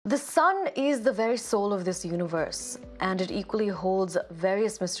The sun is the very soul of this universe, and it equally holds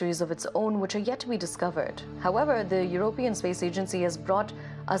various mysteries of its own which are yet to be discovered. However, the European Space Agency has brought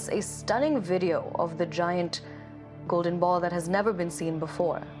us a stunning video of the giant golden ball that has never been seen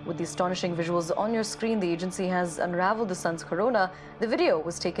before. With the astonishing visuals on your screen, the agency has unraveled the sun's corona. The video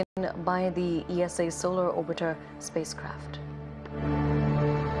was taken by the ESA Solar Orbiter spacecraft.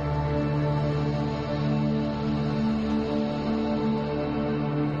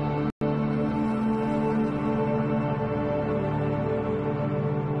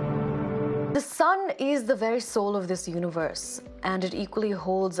 The sun is the very soul of this universe, and it equally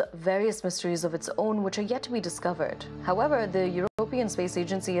holds various mysteries of its own which are yet to be discovered. However, the European Space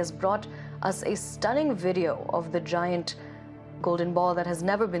Agency has brought us a stunning video of the giant golden ball that has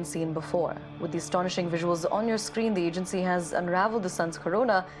never been seen before. With the astonishing visuals on your screen, the agency has unraveled the sun's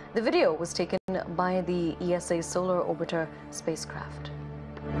corona. The video was taken by the ESA Solar Orbiter spacecraft.